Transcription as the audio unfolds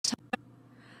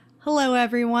Hello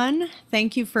everyone.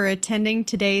 Thank you for attending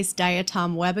today's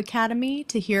Diatom Web Academy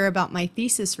to hear about my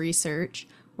thesis research,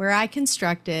 where I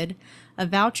constructed a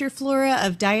voucher flora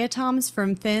of diatoms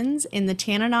from fens in the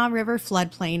Tanana River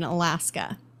floodplain,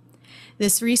 Alaska.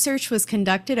 This research was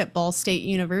conducted at Ball State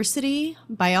University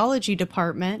Biology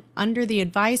Department under the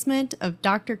advisement of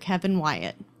Dr. Kevin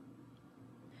Wyatt.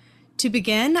 To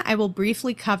begin, I will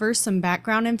briefly cover some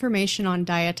background information on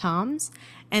diatoms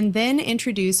and then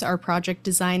introduce our project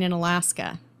design in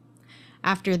Alaska.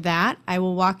 After that, I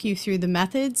will walk you through the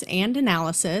methods and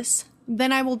analysis.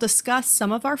 Then I will discuss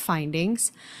some of our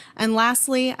findings. And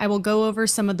lastly, I will go over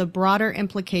some of the broader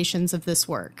implications of this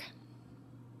work.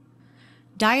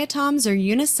 Diatoms are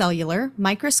unicellular,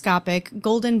 microscopic,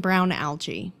 golden brown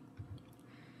algae.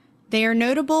 They are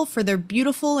notable for their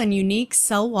beautiful and unique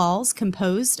cell walls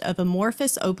composed of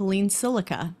amorphous opaline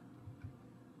silica.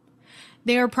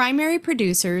 They are primary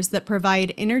producers that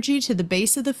provide energy to the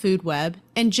base of the food web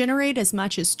and generate as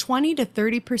much as 20 to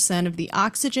 30% of the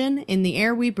oxygen in the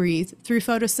air we breathe through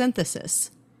photosynthesis.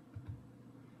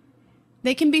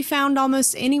 They can be found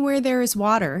almost anywhere there is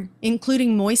water,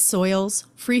 including moist soils,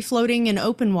 free-floating in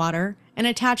open water, and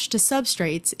attached to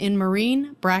substrates in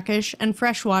marine, brackish, and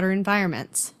freshwater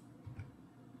environments.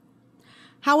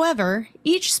 However,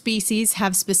 each species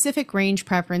have specific range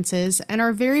preferences and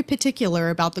are very particular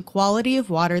about the quality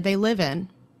of water they live in.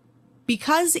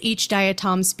 Because each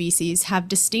diatom species have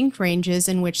distinct ranges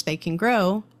in which they can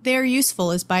grow, they are useful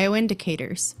as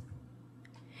bioindicators.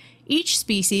 Each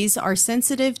species are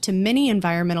sensitive to many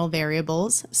environmental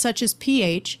variables, such as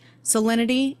pH,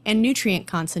 salinity, and nutrient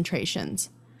concentrations.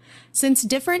 Since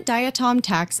different diatom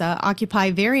taxa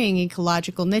occupy varying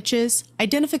ecological niches,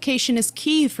 identification is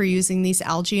key for using these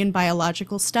algae in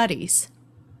biological studies.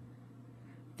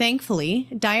 Thankfully,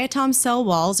 diatom cell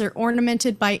walls are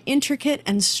ornamented by intricate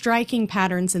and striking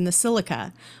patterns in the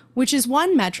silica, which is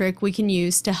one metric we can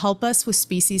use to help us with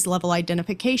species-level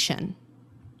identification.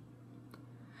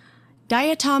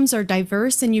 Diatoms are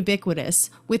diverse and ubiquitous,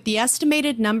 with the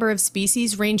estimated number of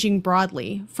species ranging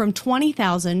broadly from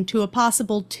 20,000 to a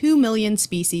possible 2 million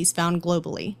species found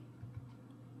globally.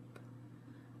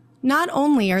 Not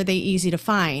only are they easy to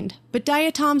find, but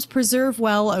diatoms preserve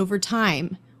well over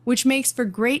time, which makes for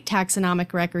great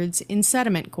taxonomic records in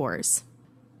sediment cores.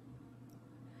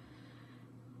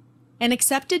 An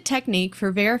accepted technique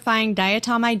for verifying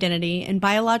diatom identity in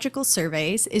biological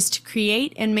surveys is to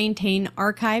create and maintain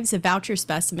archives of voucher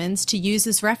specimens to use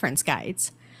as reference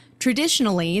guides.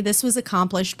 Traditionally, this was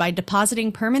accomplished by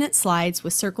depositing permanent slides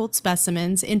with circled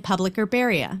specimens in public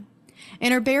herbaria.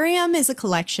 An herbarium is a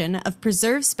collection of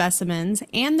preserved specimens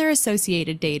and their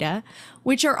associated data,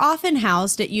 which are often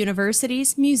housed at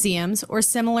universities, museums, or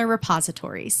similar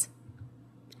repositories.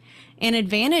 An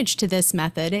advantage to this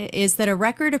method is that a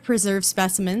record of preserved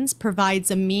specimens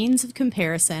provides a means of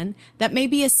comparison that may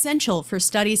be essential for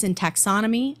studies in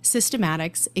taxonomy,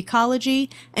 systematics, ecology,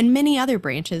 and many other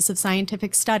branches of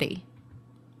scientific study.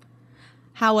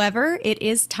 However, it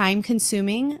is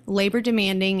time-consuming,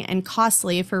 labor-demanding, and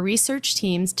costly for research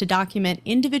teams to document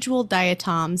individual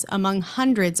diatoms among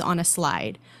hundreds on a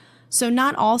slide, so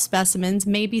not all specimens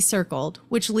may be circled,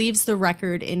 which leaves the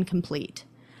record incomplete.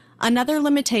 Another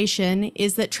limitation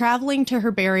is that traveling to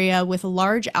herbaria with a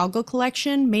large algal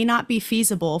collection may not be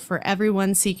feasible for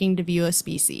everyone seeking to view a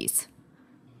species.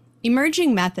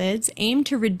 Emerging methods aim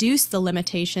to reduce the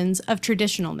limitations of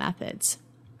traditional methods.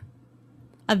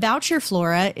 A voucher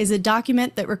flora is a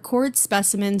document that records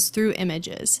specimens through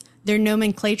images, their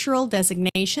nomenclatural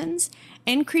designations,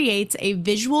 and creates a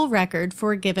visual record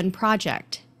for a given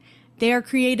project. They are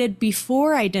created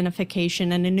before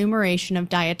identification and enumeration of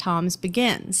diatoms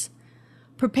begins.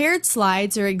 Prepared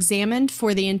slides are examined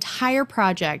for the entire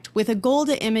project with a goal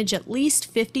to image at least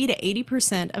 50 to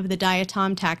 80% of the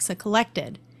diatom taxa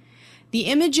collected. The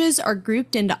images are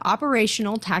grouped into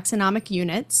operational taxonomic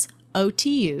units,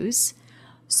 OTUs,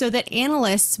 so that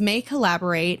analysts may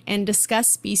collaborate and discuss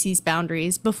species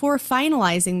boundaries before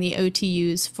finalizing the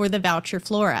OTUs for the voucher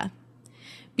flora.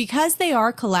 Because they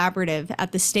are collaborative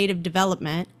at the state of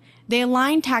development, they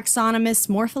align taxonomists'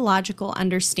 morphological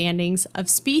understandings of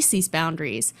species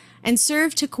boundaries and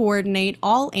serve to coordinate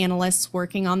all analysts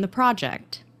working on the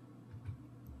project.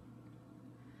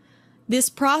 This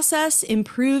process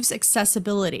improves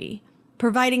accessibility,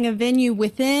 providing a venue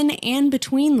within and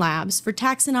between labs for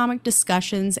taxonomic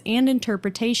discussions and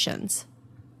interpretations.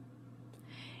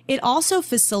 It also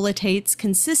facilitates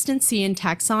consistency in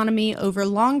taxonomy over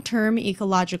long-term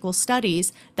ecological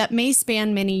studies that may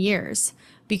span many years,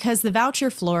 because the voucher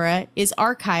flora is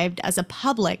archived as a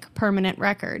public permanent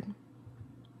record.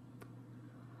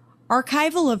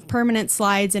 Archival of permanent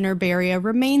slides in herbaria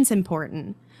remains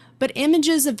important, but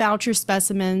images of voucher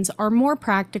specimens are more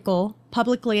practical,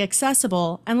 publicly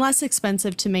accessible, and less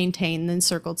expensive to maintain than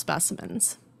circled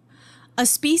specimens. A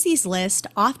species list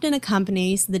often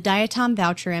accompanies the diatom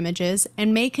voucher images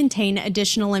and may contain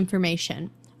additional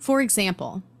information. For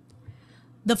example,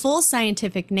 the full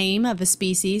scientific name of a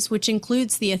species, which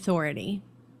includes the authority,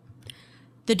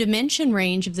 the dimension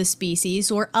range of the species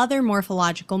or other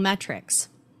morphological metrics,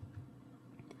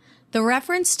 the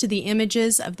reference to the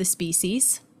images of the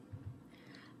species,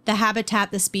 the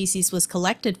habitat the species was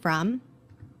collected from,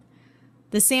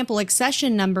 the sample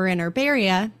accession number in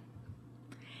herbaria,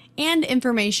 and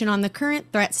information on the current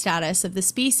threat status of the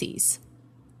species.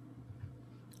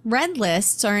 Red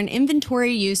lists are an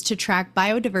inventory used to track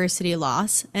biodiversity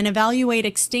loss and evaluate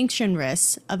extinction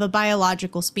risks of a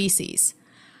biological species.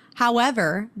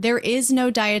 However, there is no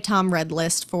diatom red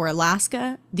list for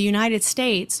Alaska, the United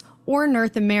States, or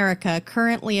North America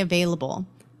currently available.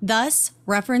 Thus,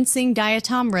 referencing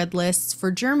diatom red lists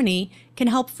for Germany can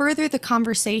help further the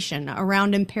conversation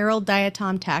around imperiled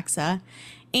diatom taxa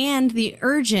and the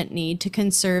urgent need to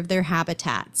conserve their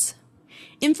habitats.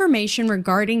 Information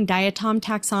regarding diatom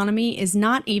taxonomy is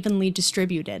not evenly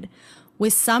distributed,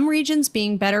 with some regions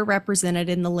being better represented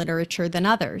in the literature than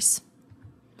others.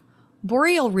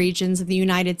 Boreal regions of the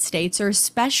United States are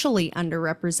especially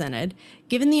underrepresented,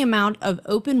 given the amount of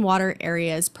open water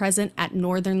areas present at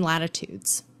northern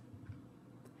latitudes.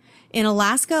 In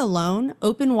Alaska alone,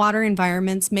 open water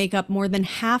environments make up more than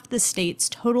half the state's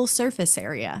total surface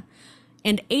area,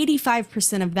 and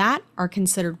 85% of that are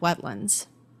considered wetlands.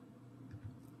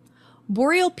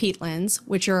 Boreal peatlands,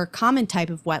 which are a common type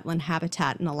of wetland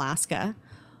habitat in Alaska,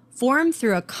 form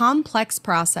through a complex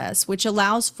process which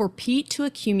allows for peat to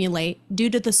accumulate due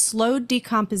to the slowed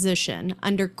decomposition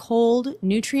under cold,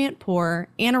 nutrient-poor,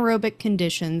 anaerobic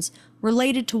conditions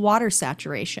related to water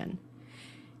saturation.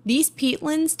 These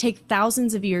peatlands take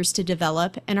thousands of years to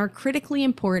develop and are critically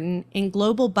important in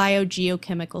global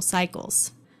biogeochemical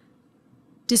cycles.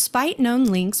 Despite known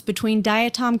links between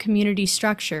diatom community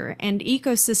structure and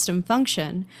ecosystem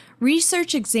function,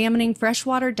 research examining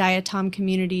freshwater diatom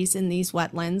communities in these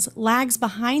wetlands lags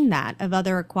behind that of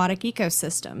other aquatic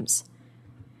ecosystems.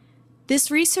 This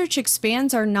research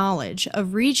expands our knowledge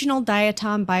of regional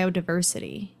diatom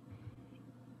biodiversity.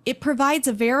 It provides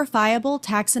a verifiable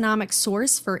taxonomic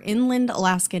source for inland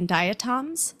Alaskan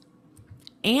diatoms,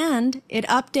 and it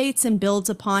updates and builds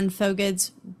upon Fogad's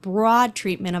broad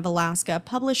treatment of Alaska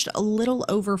published a little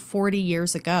over 40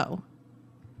 years ago.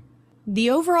 The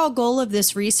overall goal of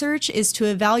this research is to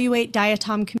evaluate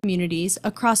diatom communities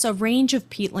across a range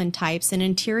of peatland types in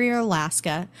interior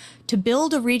Alaska to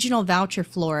build a regional voucher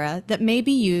flora that may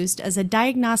be used as a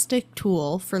diagnostic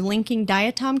tool for linking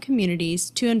diatom communities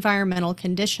to environmental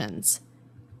conditions.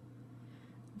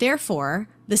 Therefore,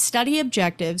 the study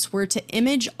objectives were to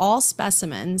image all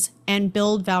specimens and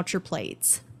build voucher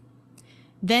plates.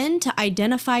 Then to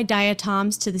identify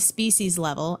diatoms to the species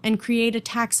level and create a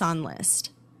taxon list.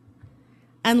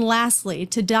 And lastly,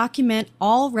 to document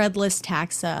all red list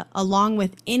taxa along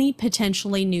with any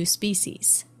potentially new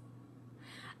species.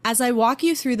 As I walk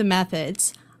you through the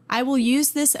methods, I will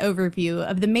use this overview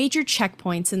of the major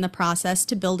checkpoints in the process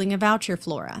to building a voucher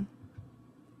flora.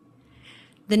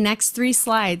 The next 3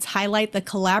 slides highlight the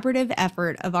collaborative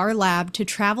effort of our lab to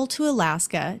travel to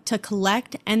Alaska to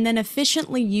collect and then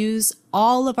efficiently use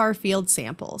all of our field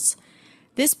samples.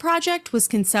 This project was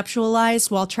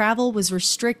conceptualized while travel was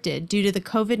restricted due to the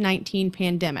COVID-19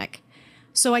 pandemic,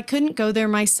 so I couldn't go there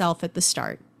myself at the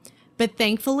start. But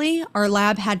thankfully, our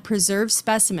lab had preserved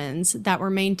specimens that were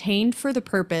maintained for the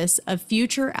purpose of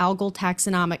future algal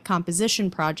taxonomic composition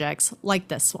projects like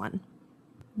this one.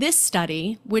 This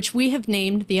study, which we have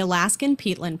named the Alaskan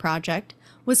Peatland Project,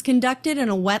 was conducted in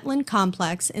a wetland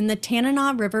complex in the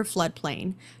Tanana River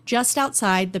floodplain, just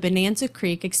outside the Bonanza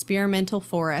Creek Experimental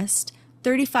Forest,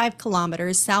 35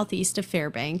 kilometers southeast of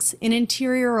Fairbanks in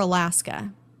interior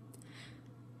Alaska.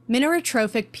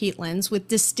 Minerotrophic peatlands with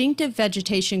distinctive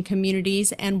vegetation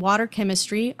communities and water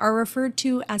chemistry are referred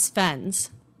to as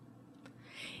fens.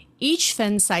 Each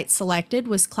fen site selected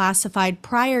was classified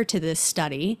prior to this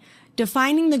study,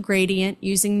 defining the gradient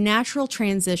using natural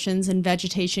transitions in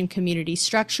vegetation community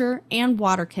structure and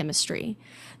water chemistry.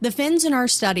 The fens in our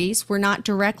studies were not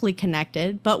directly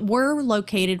connected, but were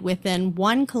located within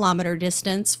 1 kilometer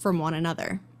distance from one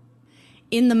another.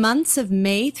 In the months of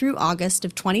May through August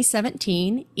of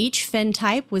 2017, each fen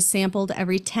type was sampled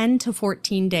every 10 to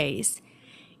 14 days.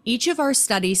 Each of our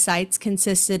study sites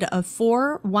consisted of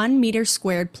 4 1-meter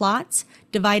squared plots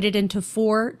divided into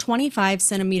 4 25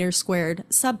 centimeter squared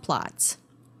subplots.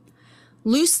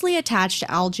 Loosely attached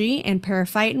algae and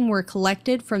periphyton were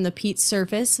collected from the peat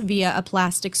surface via a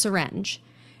plastic syringe.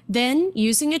 Then,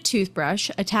 using a toothbrush,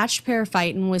 attached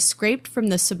periphyton was scraped from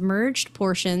the submerged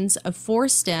portions of 4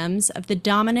 stems of the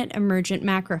dominant emergent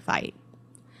macrophyte.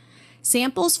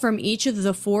 Samples from each of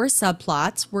the 4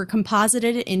 subplots were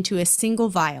composited into a single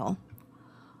vial.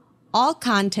 All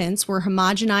contents were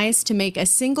homogenized to make a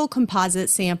single composite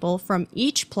sample from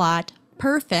each plot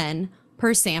per fen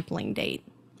per sampling date.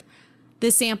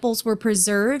 The samples were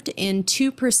preserved in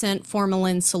 2%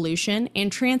 formalin solution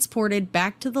and transported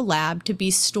back to the lab to be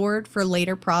stored for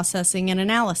later processing and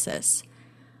analysis.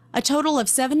 A total of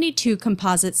 72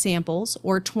 composite samples,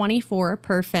 or 24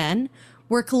 per fen,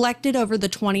 were collected over the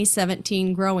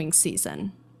 2017 growing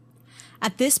season.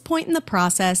 At this point in the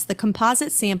process, the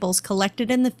composite samples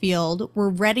collected in the field were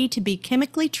ready to be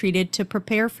chemically treated to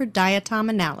prepare for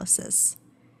diatom analysis.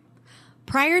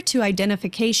 Prior to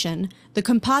identification, the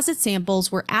composite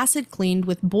samples were acid cleaned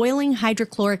with boiling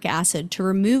hydrochloric acid to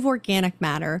remove organic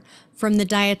matter from the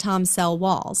diatom cell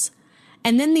walls,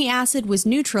 and then the acid was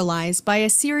neutralized by a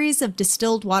series of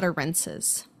distilled water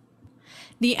rinses.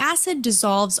 The acid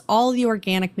dissolves all the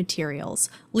organic materials,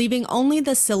 leaving only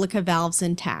the silica valves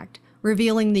intact,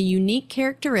 revealing the unique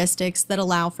characteristics that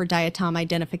allow for diatom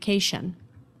identification.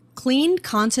 Cleaned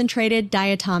concentrated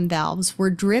diatom valves were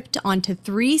dripped onto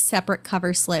 3 separate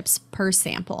cover slips per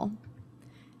sample,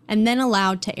 and then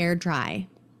allowed to air dry.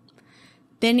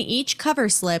 Then each cover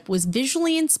slip was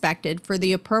visually inspected for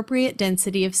the appropriate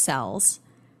density of cells,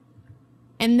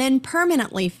 and then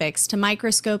permanently fixed to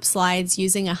microscope slides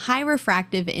using a high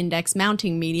refractive index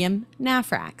mounting medium,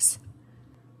 Nafrax.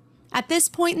 At this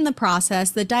point in the process,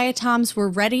 the diatoms were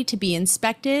ready to be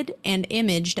inspected and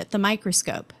imaged at the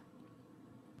microscope.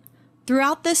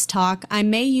 Throughout this talk, I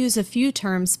may use a few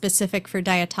terms specific for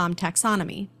diatom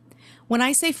taxonomy. When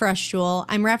I say frustule,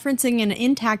 I'm referencing an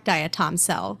intact diatom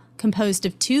cell composed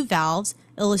of 2 valves,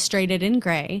 illustrated in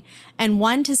gray, and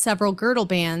 1 to several girdle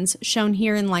bands, shown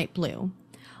here in light blue.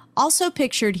 Also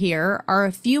pictured here are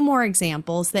a few more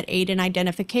examples that aid in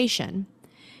identification.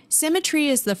 Symmetry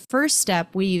is the first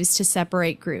step we use to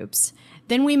separate groups.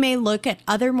 Then we may look at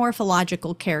other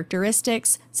morphological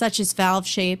characteristics, such as valve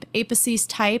shape, apices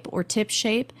type or tip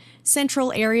shape,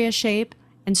 central area shape,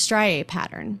 and striae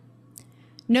pattern.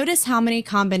 Notice how many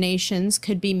combinations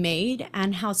could be made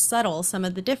and how subtle some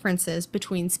of the differences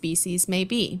between species may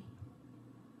be.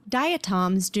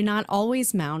 Diatoms do not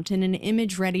always mount in an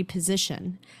image-ready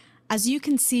position. As you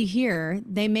can see here,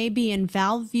 they may be in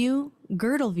valve view,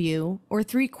 girdle view, or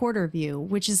 3/4 view,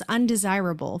 which is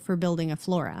undesirable for building a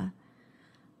flora.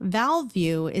 Valve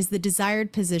view is the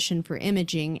desired position for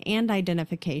imaging and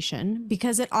identification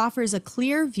because it offers a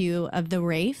clear view of the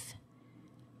raphe,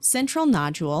 central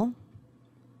nodule,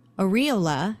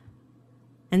 areola,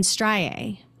 and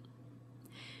striae.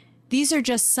 These are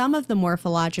just some of the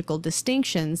morphological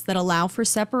distinctions that allow for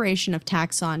separation of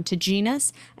taxon to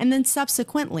genus and then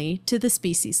subsequently to the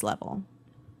species level.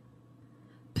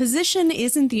 Position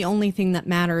isn't the only thing that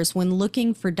matters when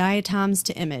looking for diatoms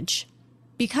to image.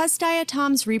 Because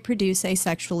diatoms reproduce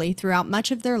asexually throughout much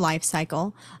of their life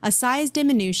cycle, a size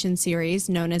diminution series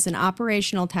known as an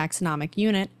operational taxonomic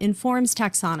unit informs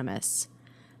taxonomists.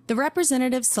 The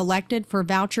representative selected for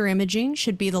voucher imaging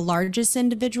should be the largest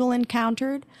individual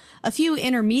encountered, a few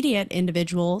intermediate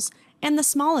individuals, and the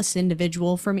smallest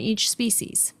individual from each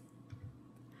species.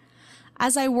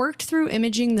 As I worked through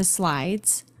imaging the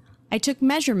slides, I took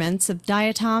measurements of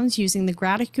diatoms using the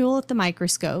graticule at the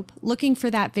microscope, looking for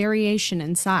that variation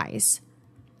in size.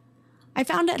 I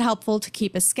found it helpful to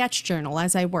keep a sketch journal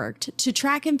as I worked to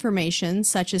track information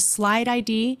such as slide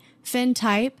ID, fin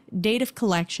type, date of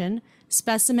collection,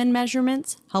 specimen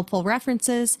measurements, helpful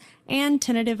references, and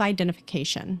tentative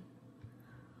identification.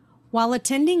 While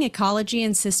attending Ecology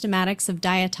and Systematics of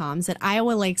Diatoms at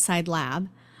Iowa Lakeside Lab,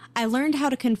 I learned how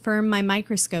to confirm my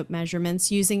microscope measurements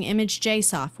using ImageJ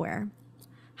software.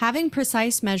 Having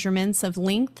precise measurements of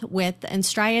length, width, and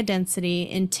stria density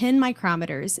in 10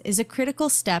 micrometers is a critical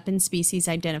step in species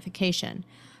identification,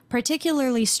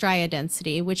 particularly stria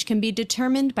density, which can be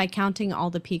determined by counting all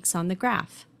the peaks on the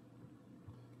graph.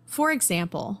 For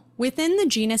example, within the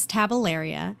genus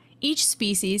Tabellaria, each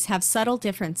species have subtle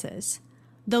differences.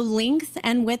 Though length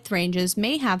and width ranges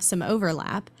may have some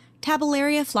overlap,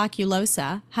 Tabellaria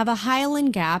flocculosa have a hyaline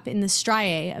gap in the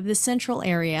striae of the central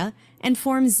area and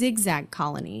form zigzag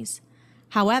colonies.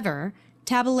 However,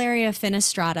 Tabellaria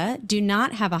fenestrata do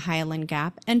not have a hyaline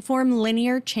gap and form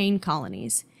linear chain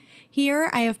colonies. Here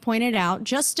I have pointed out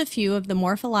just a few of the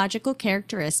morphological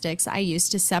characteristics I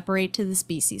used to separate to the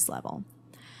species level.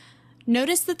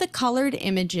 Notice that the colored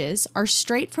images are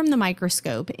straight from the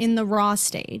microscope in the raw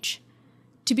stage.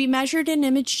 To be measured in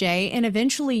image J and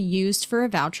eventually used for a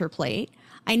voucher plate,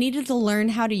 I needed to learn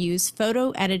how to use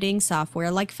photo editing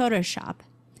software like Photoshop.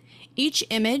 Each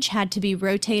image had to be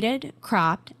rotated,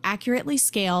 cropped, accurately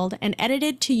scaled, and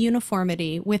edited to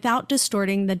uniformity without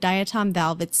distorting the diatom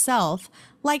valve itself,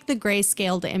 like the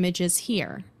grayscaled images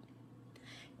here.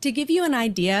 To give you an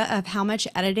idea of how much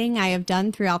editing I have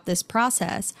done throughout this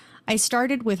process, I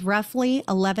started with roughly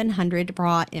 1,100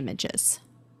 raw images.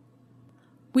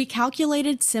 We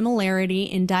calculated similarity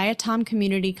in diatom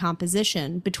community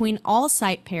composition between all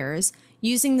site pairs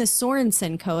using the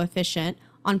Sorensen coefficient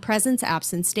on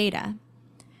presence-absence data.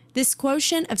 This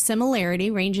quotient of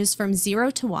similarity ranges from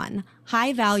 0 to 1,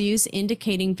 high values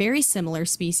indicating very similar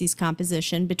species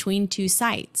composition between two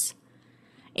sites.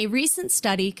 A recent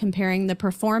study comparing the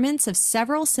performance of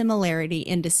several similarity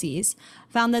indices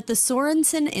found that the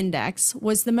Sorensen index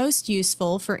was the most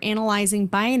useful for analyzing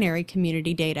binary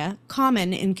community data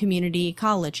common in community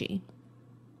ecology.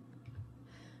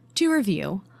 To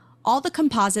review, all the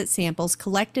composite samples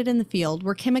collected in the field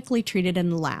were chemically treated in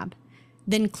the lab.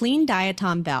 Then clean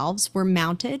diatom valves were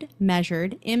mounted,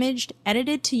 measured, imaged,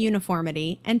 edited to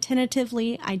uniformity, and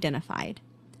tentatively identified.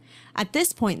 At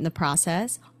this point in the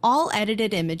process, all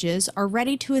edited images are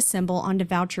ready to assemble onto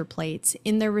voucher plates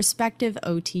in their respective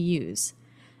OTUs,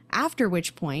 after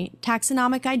which point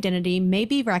taxonomic identity may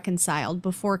be reconciled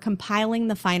before compiling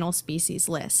the final species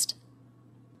list.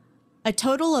 A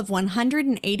total of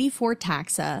 184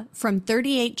 taxa from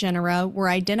 38 genera were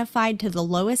identified to the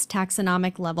lowest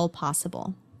taxonomic level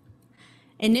possible.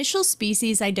 Initial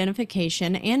species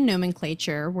identification and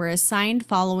nomenclature were assigned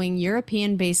following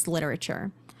European-based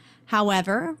literature.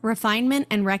 However, refinement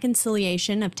and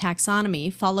reconciliation of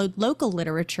taxonomy followed local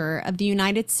literature of the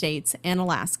United States and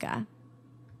Alaska.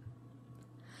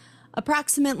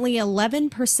 Approximately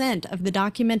 11% of the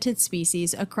documented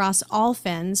species across all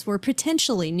fens were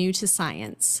potentially new to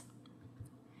science.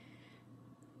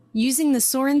 Using the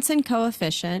Sorensen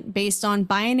coefficient based on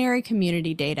binary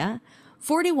community data,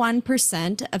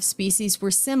 41% of species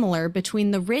were similar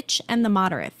between the rich and the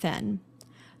moderate fen.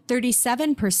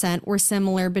 37% were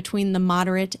similar between the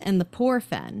moderate and the poor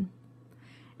fen.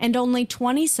 And only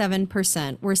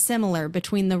 27% were similar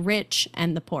between the rich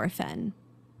and the poor fen.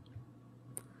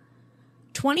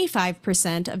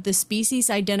 25% of the species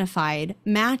identified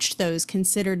matched those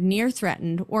considered near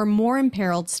threatened or more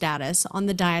imperiled status on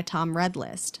the diatom red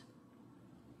list.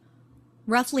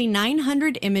 Roughly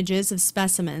 900 images of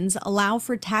specimens allow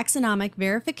for taxonomic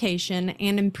verification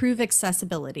and improve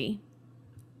accessibility.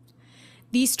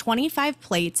 These 25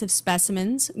 plates of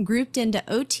specimens grouped into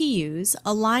OTUs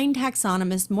align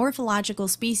taxonomist morphological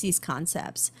species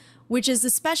concepts, which is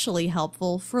especially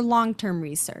helpful for long-term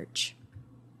research.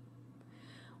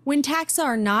 When taxa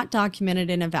are not documented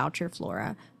in a voucher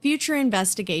flora, future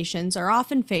investigations are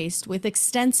often faced with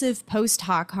extensive post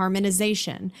hoc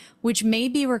harmonization, which may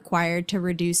be required to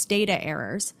reduce data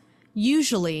errors,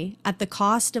 usually at the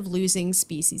cost of losing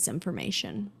species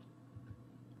information.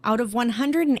 Out of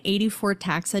 184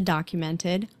 taxa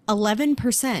documented,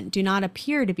 11% do not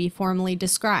appear to be formally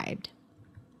described.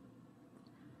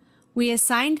 We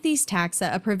assigned these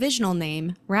taxa a provisional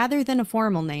name rather than a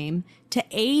formal name to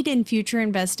aid in future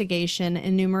investigation and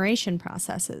enumeration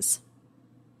processes.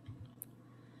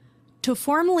 To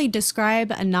formally describe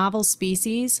a novel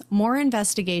species, more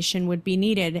investigation would be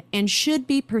needed and should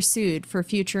be pursued for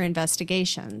future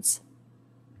investigations.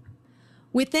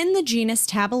 Within the genus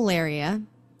Tabellaria,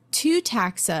 2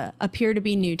 taxa appear to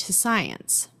be new to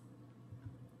science.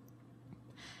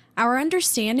 Our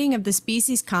understanding of the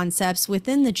species concepts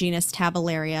within the genus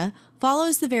Tabellaria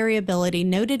follows the variability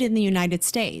noted in the United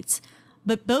States,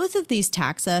 but both of these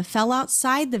taxa fell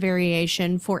outside the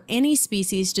variation for any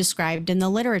species described in the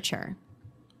literature.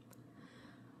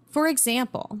 For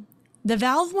example, the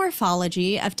valve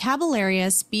morphology of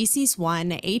Tabellaria species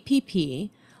 1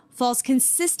 APP falls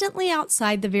consistently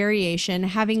outside the variation,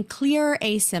 having clear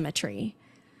asymmetry.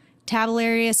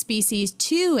 Tabellaria species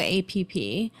 2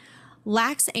 APP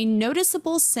lacks a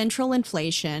noticeable central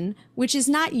inflation, which is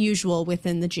not usual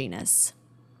within the genus.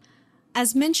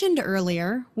 As mentioned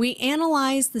earlier, we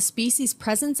analyzed the species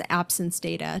presence-absence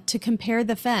data to compare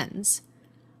the fens.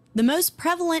 The most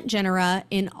prevalent genera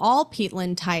in all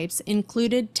peatland types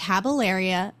included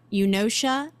Tabellaria,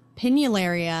 Eunotia,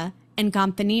 Pinnularia, and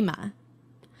Gomphonema.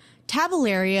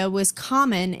 Tabellaria was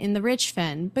common in the rich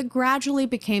fen, but gradually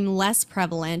became less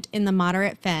prevalent in the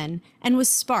moderate fen and was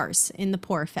sparse in the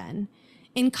poor fen.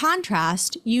 In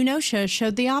contrast, Eunotia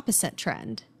showed the opposite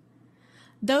trend.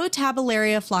 Though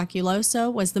Tabellaria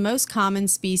flocculosa was the most common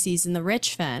species in the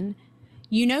rich fen,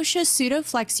 Eunotia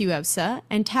pseudoflexuosa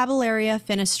and Tabellaria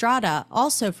fenestrata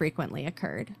also frequently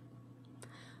occurred.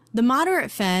 The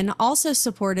moderate fen also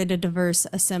supported a diverse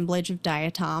assemblage of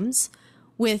diatoms,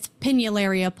 with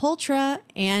Pinnularia pulchra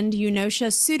and Eunotia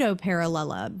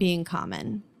pseudoparallela being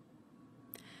common.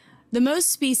 The most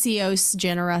speciose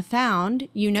genera found,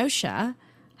 Eunotia,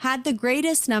 had the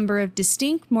greatest number of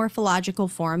distinct morphological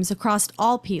forms across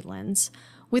all peatlands,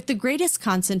 with the greatest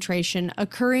concentration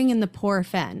occurring in the poor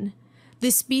fen.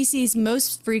 The species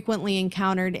most frequently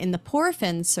encountered in the poor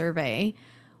fen survey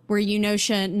were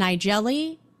Eunotia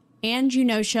nigeli and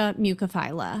Eunotia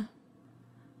mucophylla.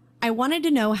 I wanted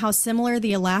to know how similar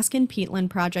the Alaskan peatland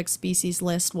project species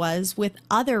list was with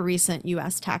other recent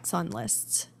U.S. taxon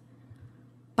lists.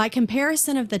 By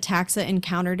comparison of the taxa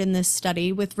encountered in this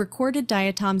study with recorded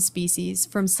diatom species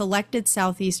from selected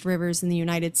southeast rivers in the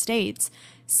United States,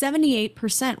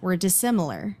 78% were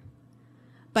dissimilar.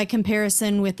 By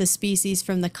comparison with the species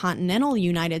from the continental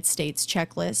United States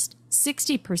checklist,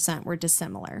 60% were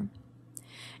dissimilar.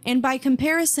 And by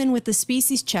comparison with the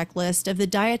species checklist of the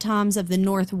diatoms of the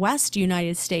Northwest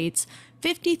United States,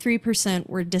 53%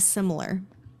 were dissimilar.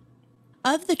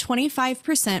 Of the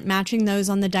 25% matching those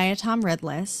on the diatom red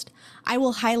list, I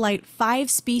will highlight 5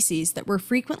 species that were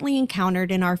frequently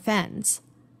encountered in our fens.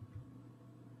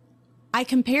 I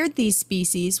compared these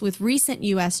species with recent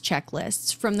U.S.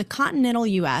 checklists from the continental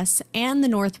U.S. and the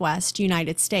Northwest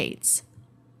United States.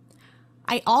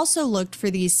 I also looked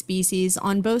for these species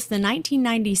on both the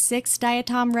 1996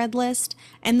 diatom red list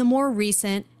and the more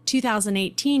recent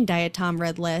 2018 diatom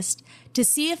red list to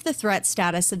see if the threat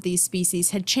status of these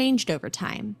species had changed over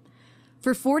time.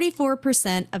 For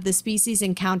 44% of the species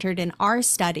encountered in our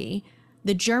study,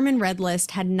 the German red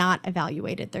list had not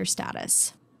evaluated their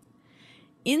status.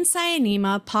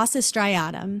 Encyanema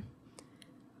paucistriatum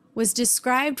was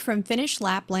described from Finnish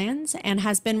Laplands and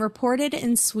has been reported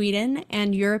in Sweden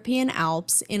and European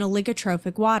Alps in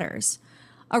oligotrophic waters.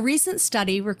 A recent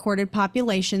study recorded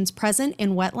populations present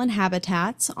in wetland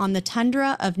habitats on the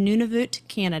tundra of Nunavut,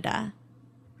 Canada.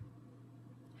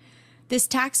 This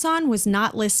taxon was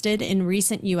not listed in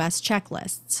recent U.S.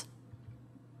 checklists.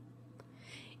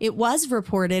 It was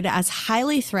reported as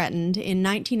highly threatened in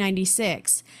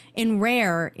 1996 and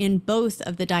rare in both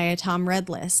of the diatom red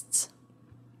lists.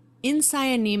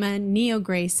 Encyanema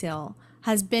neogracile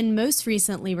has been most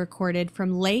recently recorded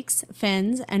from lakes,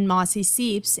 fens, and mossy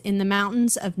seeps in the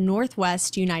mountains of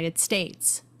northwest United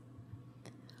States.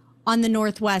 On the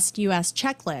Northwest U.S.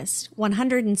 checklist,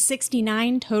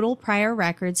 169 total prior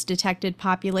records detected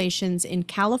populations in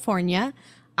California,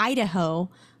 Idaho,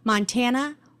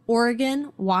 Montana,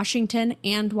 Oregon, Washington,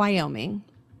 and Wyoming.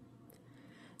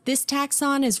 This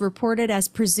taxon is reported as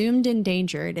presumed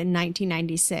endangered in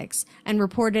 1996 and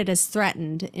reported as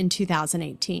threatened in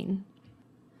 2018.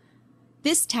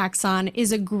 This taxon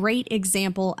is a great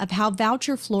example of how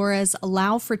voucher floras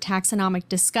allow for taxonomic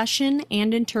discussion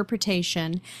and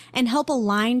interpretation and help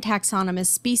align taxonomous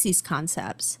species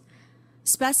concepts.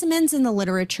 Specimens in the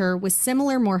literature with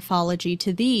similar morphology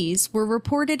to these were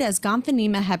reported as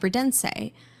Gomphonema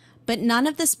hebridense, but none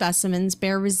of the specimens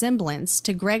bear resemblance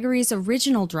to Gregory's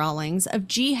original drawings of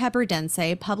G.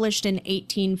 hebridense published in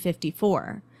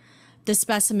 1854. The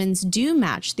specimens do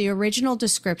match the original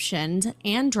descriptions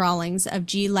and drawings of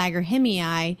G.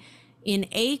 lagerhemii in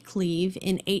A. Cleve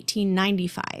in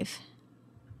 1895.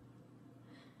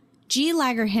 G.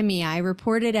 lagerhemii,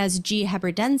 reported as G.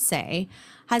 hebridense,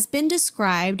 has been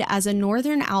described as a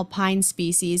northern alpine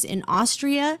species in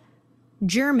Austria,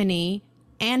 Germany,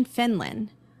 and Finland.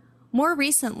 More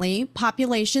recently,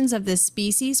 populations of this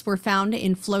species were found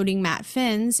in floating mat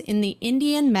fens in the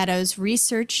Indian Meadows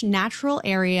Research Natural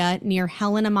Area near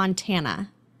Helena,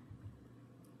 Montana.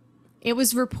 It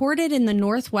was reported in the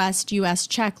Northwest U.S.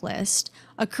 checklist,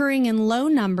 occurring in low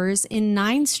numbers in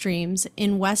 9 streams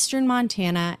in western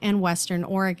Montana and western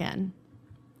Oregon.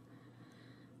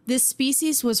 This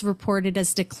species was reported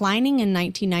as declining in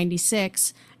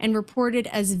 1996 and reported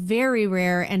as very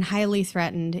rare and highly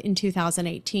threatened in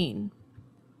 2018.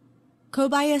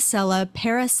 Cobiacella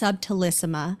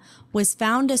parasubtilissima was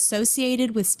found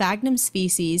associated with sphagnum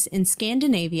species in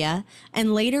Scandinavia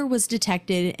and later was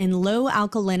detected in low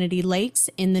alkalinity lakes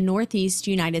in the northeast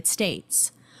United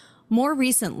States. More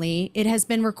recently, it has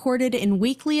been recorded in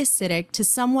weakly acidic to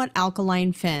somewhat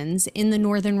alkaline fens in the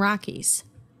northern Rockies.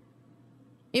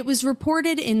 It was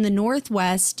reported in the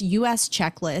Northwest U.S.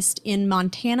 checklist in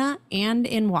Montana and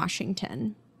in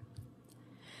Washington.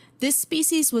 This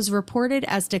species was reported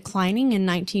as declining in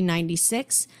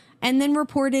 1996 and then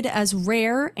reported as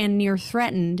rare and near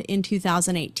threatened in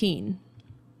 2018.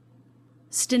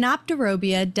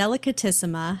 Stenopterobia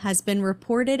delicatissima has been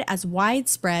reported as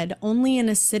widespread only in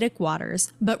acidic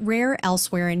waters, but rare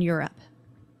elsewhere in Europe.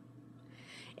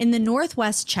 In the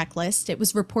Northwest checklist, it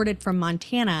was reported from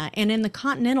Montana, and in the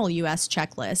continental U.S.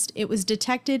 checklist, it was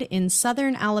detected in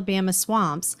southern Alabama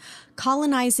swamps,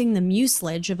 colonizing the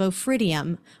mucilage of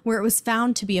Ophidium, where it was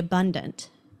found to be abundant.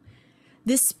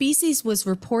 This species was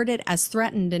reported as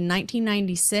threatened in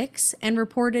 1996 and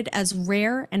reported as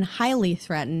rare and highly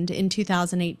threatened in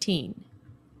 2018.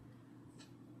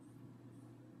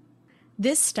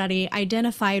 This study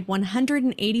identified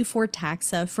 184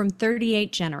 taxa from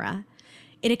 38 genera.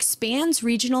 It expands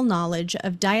regional knowledge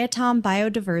of diatom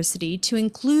biodiversity to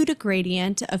include a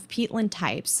gradient of peatland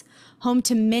types, home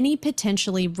to many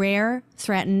potentially rare,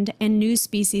 threatened, and new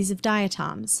species of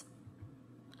diatoms.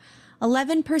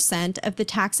 11% of the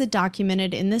taxa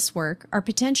documented in this work are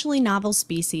potentially novel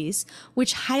species,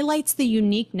 which highlights the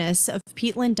uniqueness of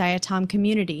peatland diatom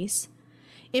communities.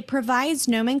 It provides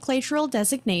nomenclatural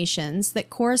designations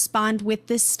that correspond with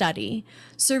this study,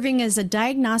 serving as a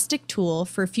diagnostic tool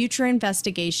for future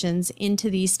investigations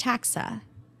into these taxa.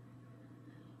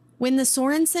 When the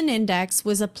Sorensen Index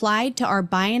was applied to our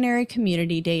binary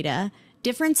community data,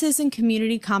 differences in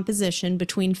community composition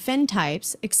between fen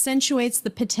types accentuates the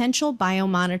potential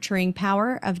biomonitoring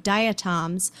power of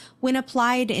diatoms when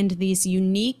applied into these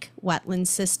unique wetland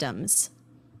systems.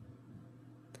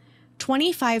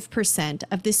 25%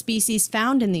 of the species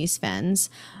found in these fens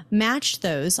matched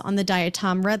those on the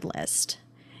diatom red list.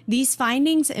 These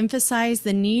findings emphasize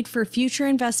the need for future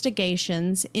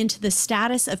investigations into the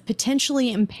status of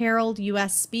potentially imperiled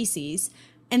U.S. species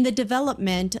and the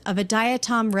development of a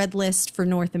diatom red list for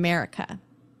North America.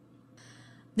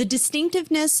 The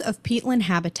distinctiveness of peatland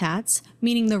habitats,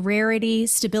 meaning the rarity,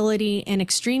 stability, and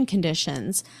extreme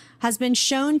conditions, has been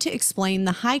shown to explain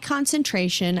the high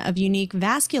concentration of unique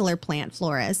vascular plant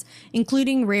floras,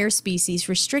 including rare species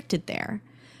restricted there.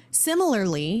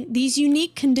 Similarly, these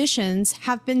unique conditions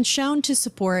have been shown to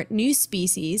support new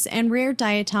species and rare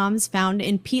diatoms found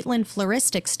in peatland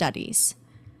floristic studies.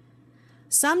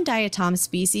 Some diatom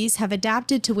species have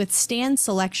adapted to withstand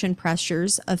selection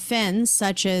pressures of fens,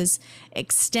 such as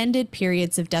extended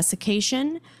periods of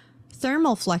desiccation,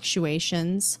 thermal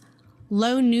fluctuations,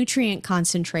 low nutrient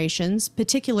concentrations,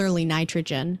 particularly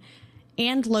nitrogen,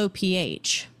 and low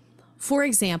pH. For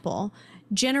example,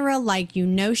 genera like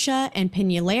Eunotia and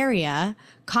Pinnularia,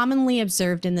 commonly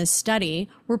observed in this study,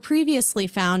 were previously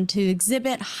found to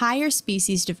exhibit higher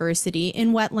species diversity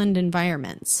in wetland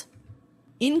environments.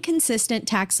 Inconsistent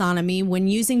taxonomy when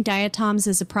using diatoms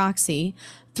as a proxy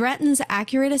threatens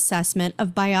accurate assessment of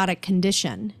biotic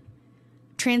condition.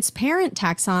 Transparent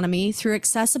taxonomy through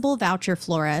accessible voucher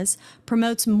floras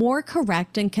promotes more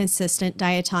correct and consistent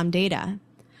diatom data.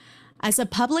 As a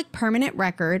public permanent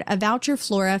record, a voucher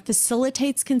flora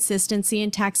facilitates consistency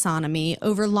in taxonomy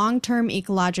over long-term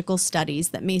ecological studies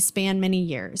that may span many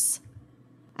years.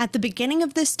 At the beginning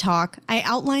of this talk, I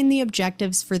outlined the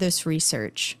objectives for this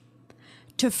research.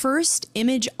 To first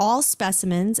image all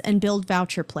specimens and build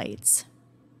voucher plates.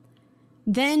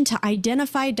 Then to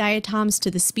identify diatoms to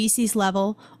the species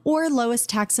level or lowest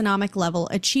taxonomic level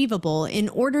achievable in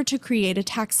order to create a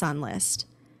taxon list.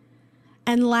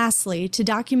 And lastly, to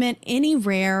document any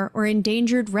rare or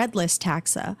endangered red list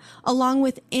taxa, along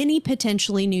with any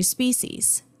potentially new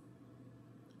species.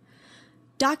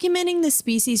 Documenting the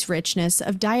species richness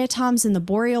of diatoms in the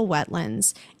boreal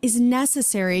wetlands is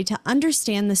necessary to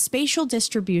understand the spatial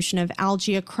distribution of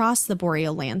algae across the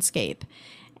boreal landscape,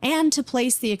 and to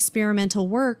place the experimental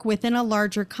work within a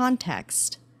larger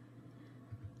context.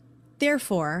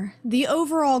 Therefore, the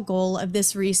overall goal of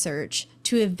this research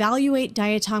to evaluate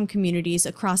diatom communities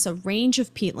across a range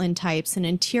of peatland types in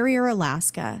interior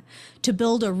Alaska, to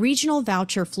build a regional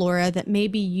voucher flora that may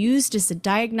be used as a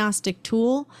diagnostic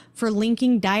tool for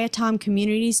linking diatom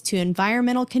communities to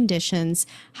environmental conditions,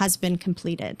 has been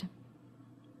completed.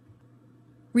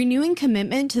 Renewing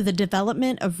commitment to the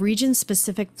development of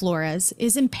region-specific floras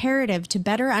is imperative to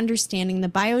better understanding the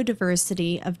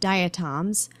biodiversity of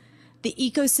diatoms, the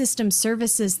ecosystem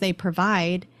services they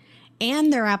provide,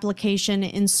 and their application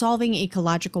in solving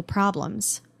ecological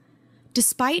problems.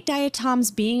 Despite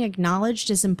diatoms being acknowledged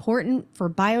as important for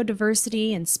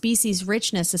biodiversity and species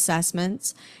richness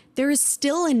assessments, there is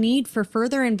still a need for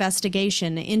further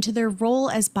investigation into their role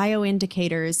as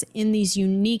bioindicators in these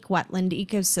unique wetland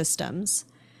ecosystems.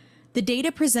 The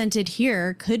data presented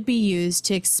here could be used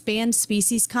to expand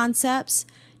species concepts,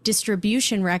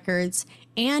 distribution records,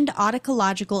 and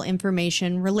audicological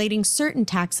information relating certain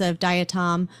taxa of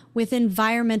diatom with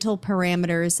environmental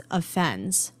parameters of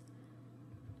fens.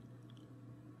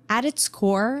 At its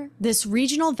core, this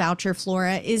regional voucher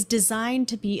flora is designed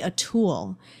to be a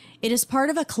tool. It is part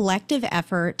of a collective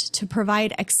effort to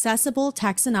provide accessible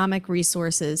taxonomic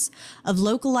resources of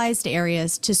localized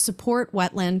areas to support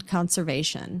wetland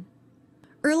conservation.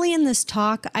 Early in this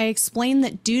talk, I explained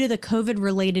that due to the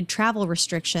COVID-related travel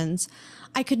restrictions,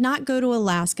 I could not go to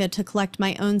Alaska to collect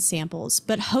my own samples,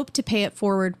 but hope to pay it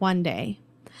forward one day.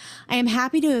 I am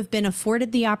happy to have been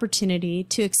afforded the opportunity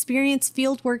to experience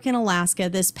fieldwork in Alaska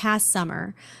this past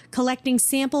summer, collecting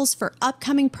samples for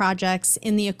upcoming projects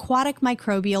in the Aquatic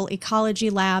Microbial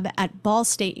Ecology Lab at Ball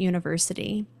State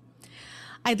University.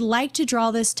 I'd like to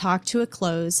draw this talk to a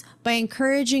close by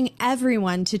encouraging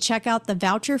everyone to check out the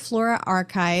Voucher Flora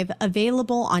archive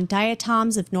available on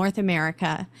Diatoms of North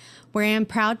America, where I am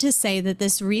proud to say that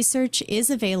this research is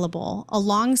available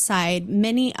alongside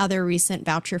many other recent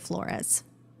voucher floras.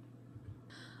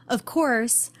 Of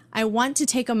course, I want to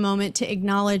take a moment to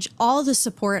acknowledge all the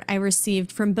support I received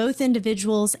from both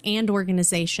individuals and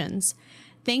organizations.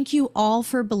 Thank you all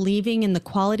for believing in the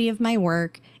quality of my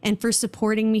work and for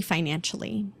supporting me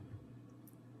financially.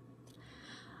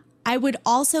 I would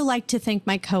also like to thank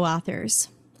my co-authors,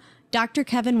 Dr.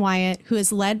 Kevin Wyatt, who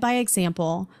has led by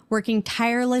example, working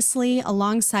tirelessly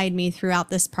alongside me throughout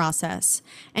this process,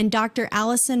 and Dr.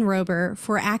 Allison Rober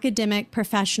for academic,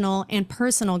 professional, and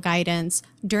personal guidance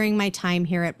during my time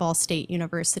here at Ball State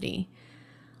University.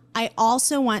 I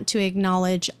also want to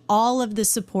acknowledge all of the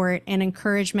support and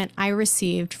encouragement I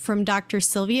received from Dr.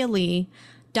 Sylvia Lee,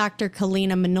 Dr.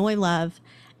 Kalina Manoylov,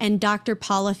 and Dr.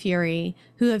 Paula Fury,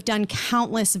 who have done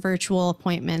countless virtual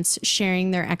appointments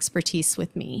sharing their expertise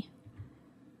with me.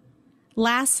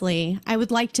 Lastly, I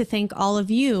would like to thank all of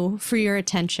you for your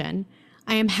attention.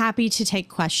 I am happy to take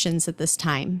questions at this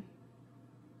time.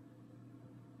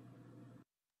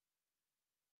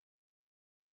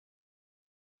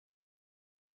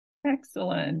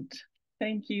 Excellent.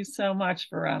 Thank you so much,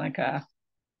 Veronica.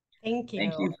 Thank you.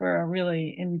 Thank you for a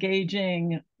really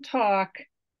engaging talk.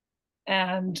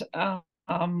 And I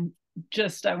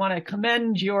want to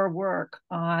commend your work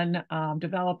on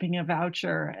developing a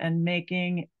voucher and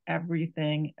making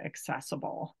everything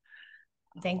accessible.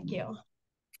 Thank you.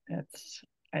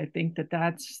 I think that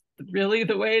that's really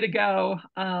the way to go,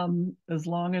 as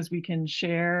long as we can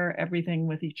share everything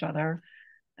with each other.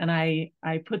 And I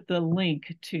put the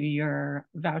link to your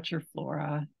voucher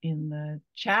flora in the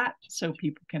chat so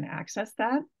people can access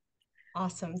that.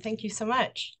 Awesome. Thank you so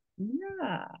much.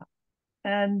 Yeah.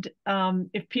 And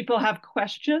if people have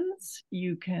questions,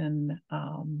 you can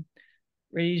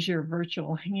raise your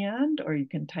virtual hand or you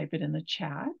can type it in the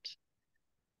chat.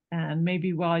 And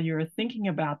maybe while you're thinking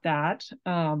about that,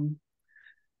 I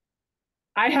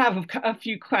have a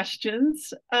few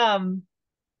questions. I'm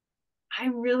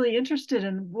really interested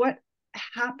in what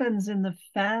happens in the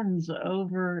fens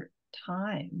over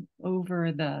time,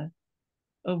 over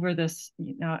this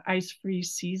ice-free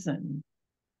season.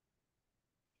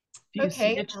 Do you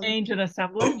see a change in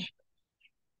assemblage?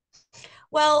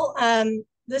 Well,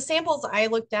 the samples I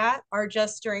looked at are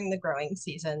just during the growing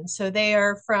season. So they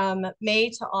are from May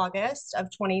to August of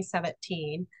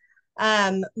 2017.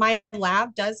 My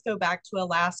lab does go back to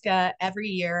Alaska every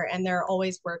year, and they're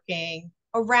always working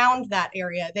around that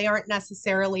area. They aren't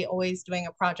necessarily always doing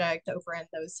a project over in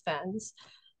those fens,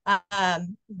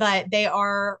 but they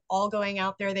are all going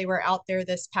out there. They were out there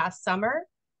this past summer.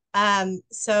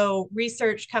 So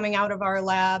research coming out of our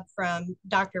lab from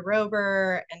Dr.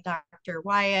 Rober and Dr.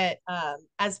 Wyatt,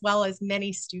 as well as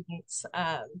many students,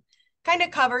 kind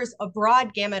of covers a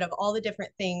broad gamut of all the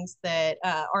different things that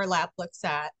our lab looks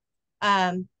at.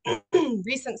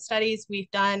 Recent studies we've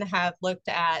done have looked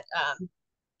at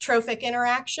trophic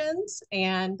interactions,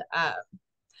 and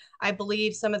I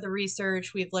believe some of the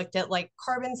research we've looked at like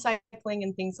carbon cycling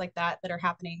and things like that that are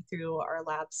happening through our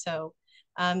lab. So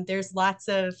there's lots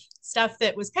of stuff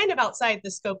that was kind of outside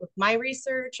the scope of my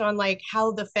research on like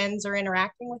how the fens are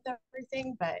interacting with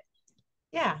everything. But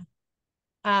yeah,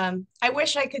 I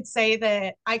wish I could say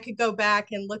that I could go back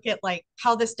and look at like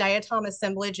how this diatom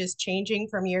assemblage is changing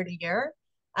from year to year.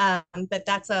 But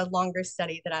that's a longer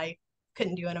study that I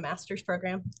couldn't do in a master's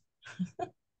program.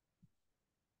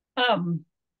 I'm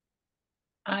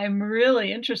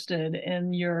really interested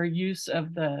in your use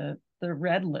of the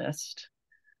red list.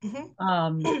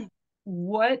 Mm-hmm.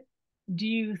 What do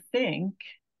you think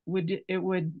would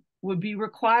be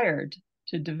required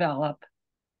to develop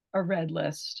a red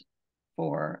list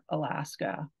for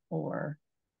Alaska or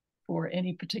for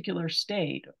any particular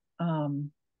state? How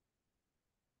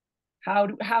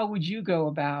would you go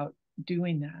about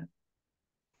doing that?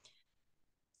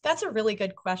 That's a really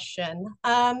good question.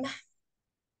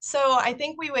 So I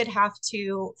think we would have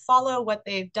to follow what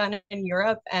they've done in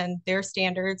Europe and their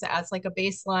standards as like a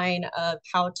baseline of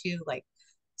how to like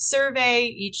survey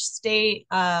each state.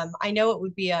 I know it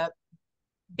would be a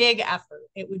big effort.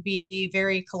 It would be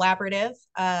very collaborative.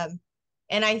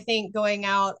 And I think going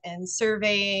out and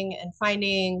surveying and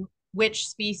finding which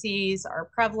species are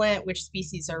prevalent, which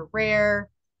species are rare,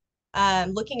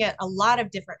 looking at a lot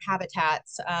of different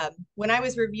habitats. When I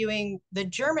was reviewing the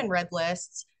German red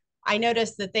lists, I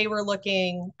noticed that they were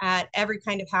looking at every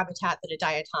kind of habitat that a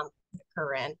diatom could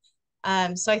occur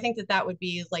in. So I think that that would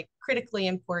be like critically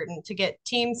important to get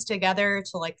teams together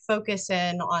to like focus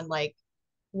in on like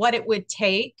what it would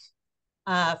take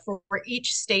for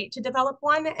each state to develop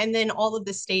one, and then all of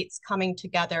the states coming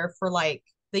together for like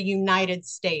the United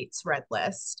States red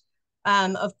list.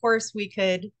 Of course, we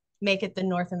could make it the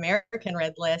North American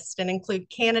red list and include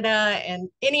Canada and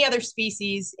any other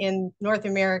species in North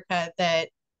America that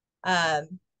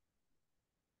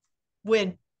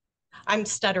would, I'm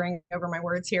stuttering over my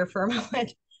words here for a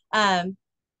moment.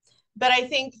 But I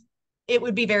think it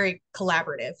would be very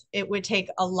collaborative. It would take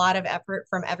a lot of effort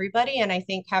from everybody. And I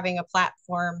think having a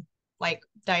platform like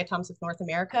Diatoms of North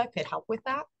America could help with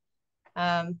that.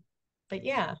 But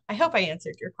yeah, I hope I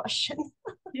answered your question.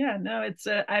 Yeah, no, it's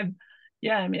I'm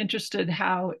interested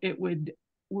how it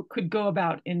could go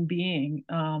about in being.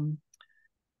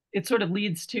 It sort of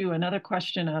leads to another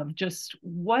question of just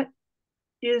what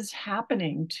is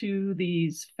happening to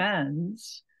these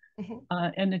fens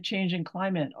and the change in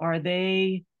climate. Are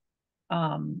they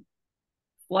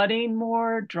flooding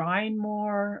more, drying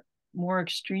more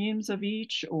extremes of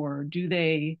each, or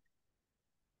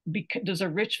does a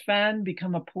rich fen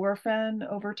become a poor fen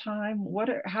over time? What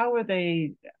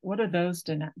are those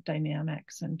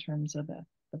dynamics in terms of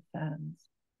the fens?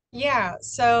 Yeah,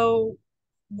 so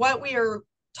what we are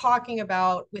talking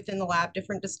about within the lab,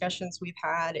 different discussions we've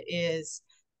had is,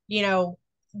 you know,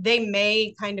 they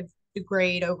may kind of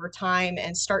degrade over time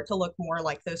and start to look more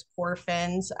like those poor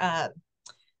fens.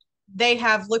 They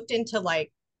have looked into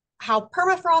like how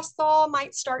permafrost thaw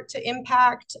might start to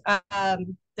impact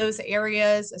those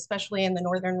areas, especially in the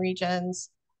northern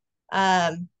regions.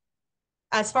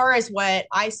 As far as what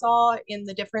I saw in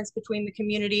the difference between the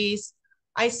communities,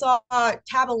 I saw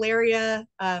Tabellaria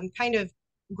kind of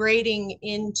grading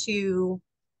into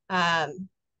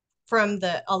from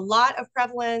a lot of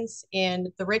prevalence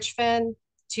in the rich fen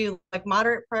to like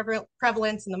moderate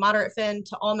prevalence in the moderate fen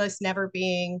to almost never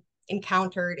being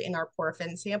encountered in our poor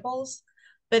fen samples.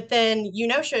 But then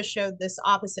Eunotia showed this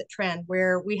opposite trend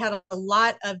where we had a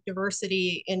lot of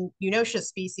diversity in Eunotia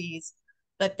species,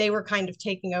 but they were kind of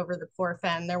taking over the poor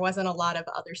fen. There wasn't a lot of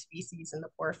other species in the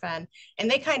poor fen,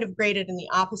 and they kind of graded in the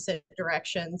opposite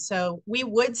direction. So we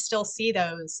would still see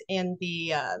those in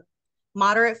the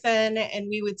moderate fen, and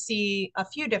we would see a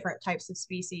few different types of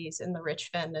species in the rich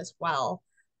fen as well.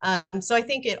 So I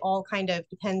think it all kind of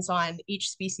depends on each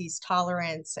species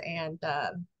tolerance and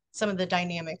some of the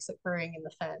dynamics occurring in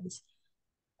the fens.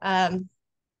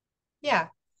 Yeah,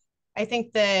 I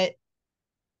think that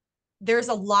there's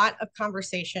a lot of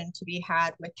conversation to be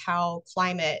had with how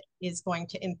climate is going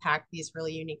to impact these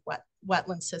really unique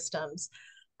wetland systems.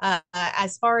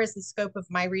 As far as the scope of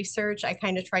my research, I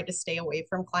kind of tried to stay away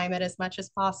from climate as much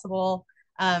as possible.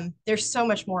 There's so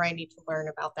much more I need to learn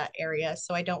about that area,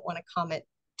 so I don't want to comment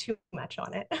too much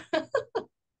on it.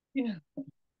 Yeah.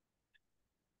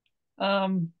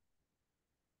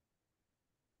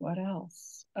 What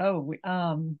else? Oh,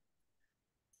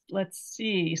 let's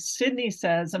see. Sydney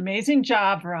says, amazing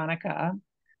job, Veronica.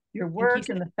 Your work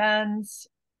in the fens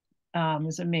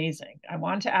is amazing. I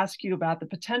wanted to ask you about the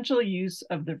potential use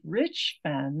of the rich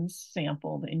fens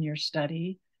sampled in your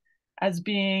study as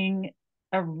being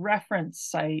a reference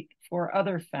site for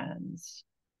other fens.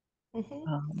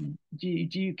 Do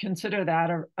you consider that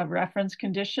a reference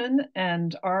condition?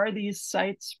 And are these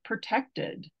sites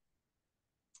protected?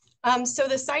 So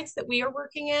the sites that we are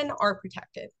working in are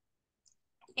protected.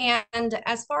 And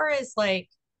as far as like,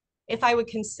 if I would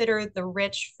consider the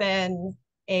rich fen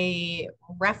a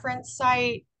reference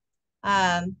site,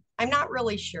 I'm not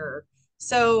really sure.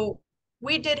 So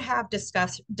we did have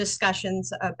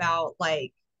discussions about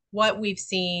like what we've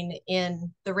seen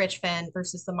in the rich fen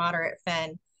versus the moderate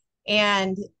fen.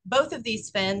 And both of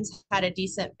these fens had a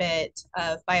decent bit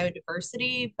of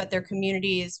biodiversity, but their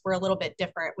communities were a little bit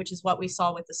different, which is what we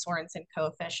saw with the Sorensen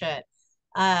coefficient.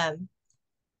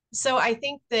 So I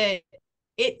think that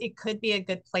it could be a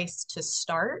good place to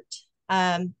start,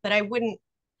 but I wouldn't,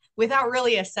 without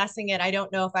really assessing it, I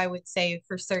don't know if I would say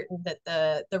for certain that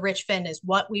the rich fen is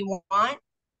what we want.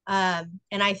 And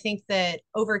I think that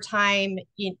over time,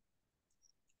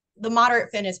 the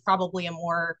moderate fin is probably a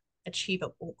more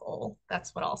achievable goal.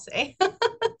 That's what I'll say.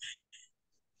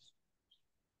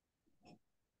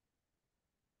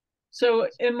 So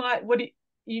what do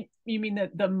you mean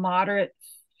that the moderate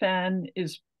fen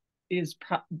is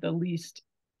the least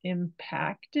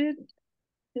impacted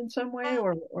in some way,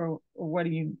 or what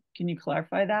can you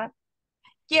clarify that?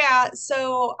 Yeah,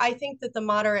 so I think that the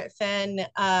moderate fen,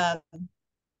 the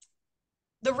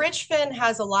rich fen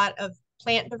has a lot of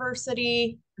plant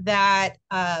diversity that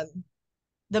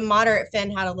the moderate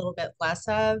fen had a little bit less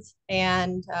of.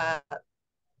 And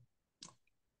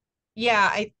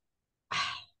yeah,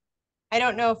 I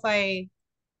don't know if I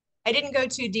didn't go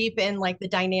too deep in like the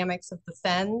dynamics of the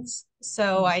fens,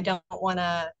 so I don't want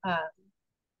to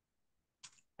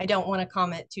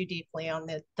comment too deeply on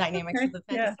the dynamics of the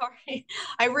fens. Yeah. Sorry,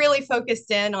 I really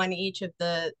focused in on each of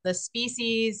the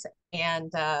species and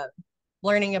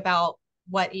learning about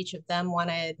what each of them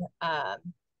wanted.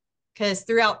 Because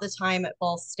throughout the time at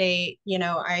Ball State, it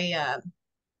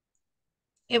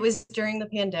was during the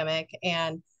pandemic,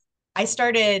 and I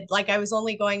started like I was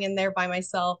only going in there by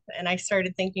myself, and I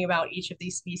started thinking about each of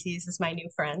these species as my new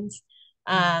friends.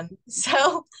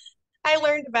 So I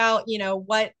learned about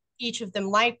what each of them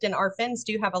liked, and our fins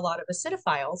do have a lot of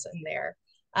acidophiles in there.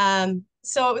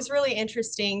 So it was really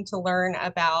interesting to learn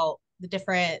about the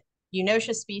different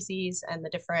Eunotia species and the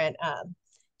different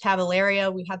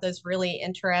Tabellaria. We had those really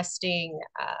interesting,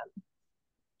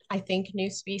 I think, new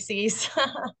species.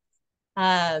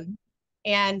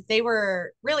 And they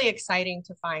were really exciting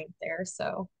to find there.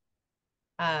 So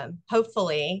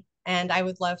hopefully, and I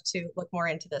would love to look more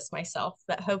into this myself,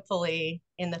 but hopefully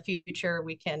in the future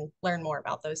we can learn more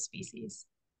about those species.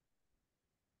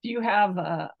 Do you have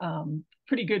a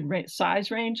pretty good size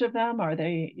range of them? Are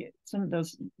they some of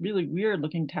those really weird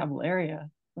looking Tabellaria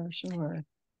for sure?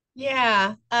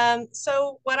 Yeah.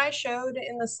 So what I showed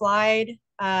in the slide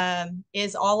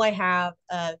is all I have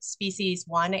of species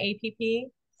 1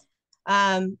 APP.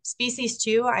 Species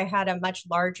 2, I had a much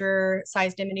larger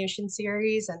size diminution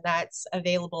series, and that's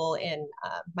available in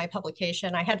my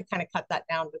publication. I had to kind of cut that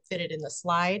down to fit it in the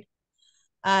slide.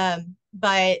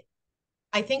 But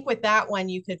I think with that one,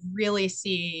 you could really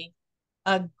see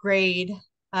a grade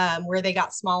where they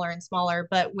got smaller and smaller.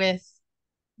 But with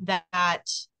that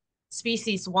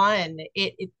species 1,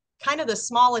 it kind of the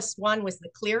smallest one was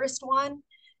the clearest one.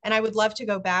 And I would love to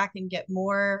go back and get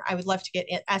more. I would love to get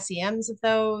SEMs of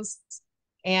those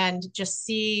and just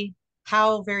see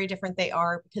how very different they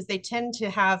are, because they tend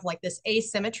to have like this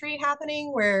asymmetry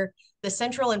happening where the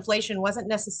central inflation wasn't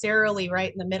necessarily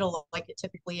right in the middle like it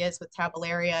typically is with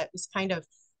Tabellaria. It was kind of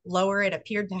lower. It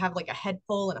appeared to have like a head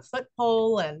pole and a foot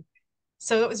pole. And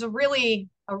so it was a really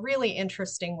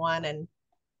interesting one. And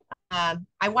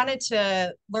I wanted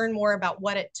to learn more about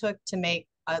what it took to make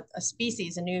a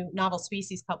species, a new novel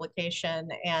species publication.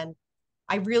 And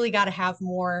I really got to have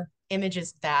more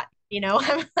images of that.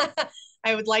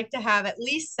 I would like to have at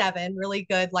least 7 really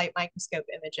good light microscope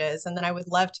images. And then I would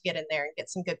love to get in there and get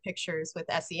some good pictures with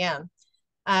SEM.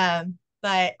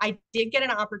 But I did get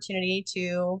an opportunity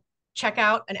to check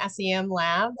out an SEM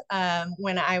lab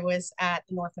when I was at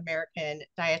the North American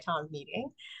Diatom meeting.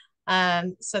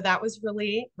 So that was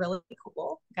really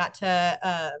cool. Got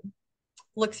to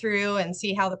look through and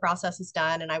see how the process is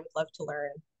done. And I would love to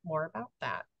learn more about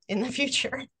that in the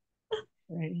future.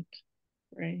 Great.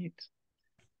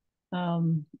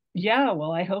 Yeah,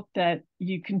 well, I hope that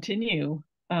you continue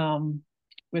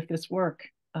with this work.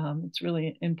 It's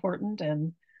really important,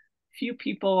 and few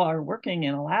people are working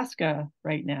in Alaska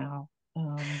right now.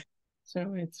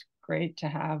 So it's great to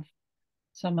have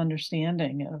some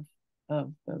understanding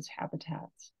of those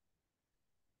habitats.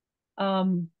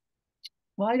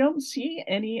 Well, I don't see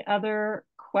any other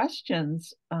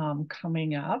questions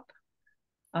coming up.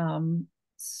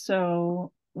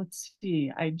 So let's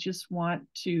see, I just want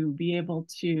to be able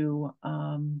to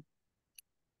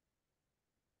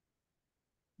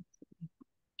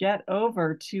get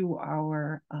over to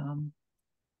our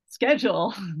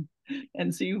schedule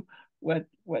and see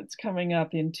what's coming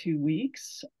up in 2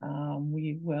 weeks.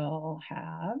 We will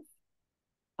have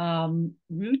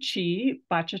Ruchi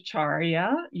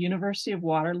Bhattacharya, University of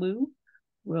Waterloo,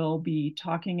 will be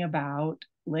talking about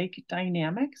lake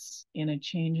dynamics in a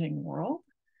changing world.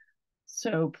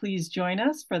 So please join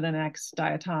us for the next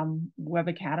Diatom Web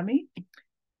Academy.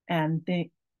 And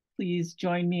please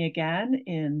join me again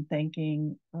in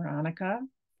thanking Veronica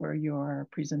for your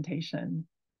presentation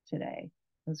today.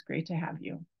 It was great to have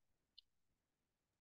you.